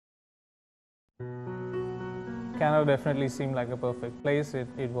Canada definitely seemed like a perfect place.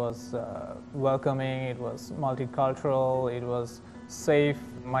 It was welcoming, it was multicultural, it was safe.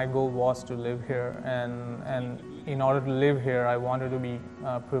 My goal was to live here, and in order to live here, I wanted to be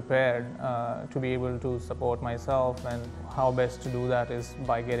prepared to be able to support myself, and how best to do that is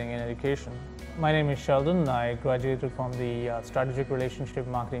by getting an education. My name is Sheldon. I graduated from the Strategic Relationship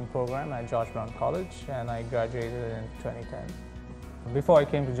Marketing program at George Brown College, and I graduated in 2010. Before I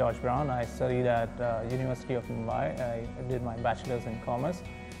came to George Brown, I studied at University of Mumbai. I did my bachelor's in commerce,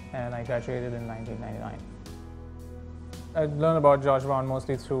 and I graduated in 1999. I learned about George Brown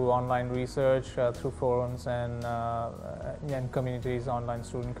mostly through online research, through forums and communities, online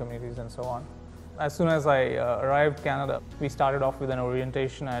student communities, and so on. As soon as I arrived in Canada, we started off with an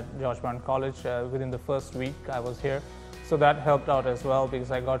orientation at George Brown College. Within the first week I was here, so that helped out as well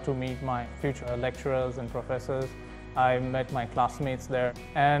because I got to meet my future lecturers and professors. I met my classmates there,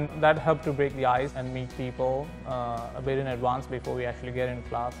 and that helped to break the ice and meet people a bit in advance before we actually get in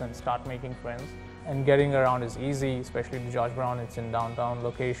class and start making friends. And getting around is easy, especially to George Brown. It's in downtown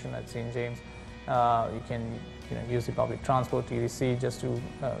location at St. James. You can use the public transport, TTC, just to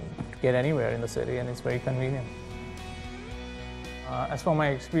get anywhere in the city, and it's very convenient. As for my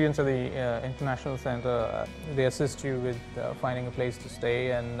experience at the International Center, they assist you with finding a place to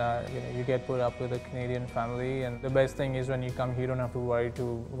stay, and you get put up with a Canadian family. And the best thing is when you come here, you don't have to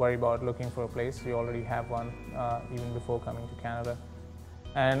worry about looking for a place. You already have one even before coming to Canada.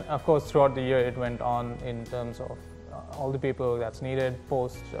 And of course, throughout the year, it went on in terms of all the paperwork that's needed,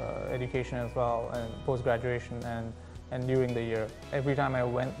 post-education as well, and post-graduation, and during the year. Every time I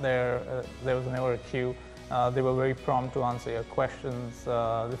went there, there was never a queue. They were very prompt to answer your questions.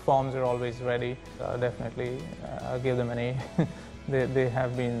 The forms are always ready. Definitely, I'll give them an A. They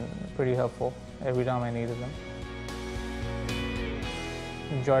have been pretty helpful every time I needed them.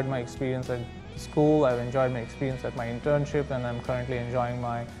 Enjoyed my experience at school. I've enjoyed my experience at my internship, and I'm currently enjoying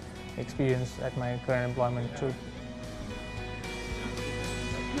my experience at my current employment too.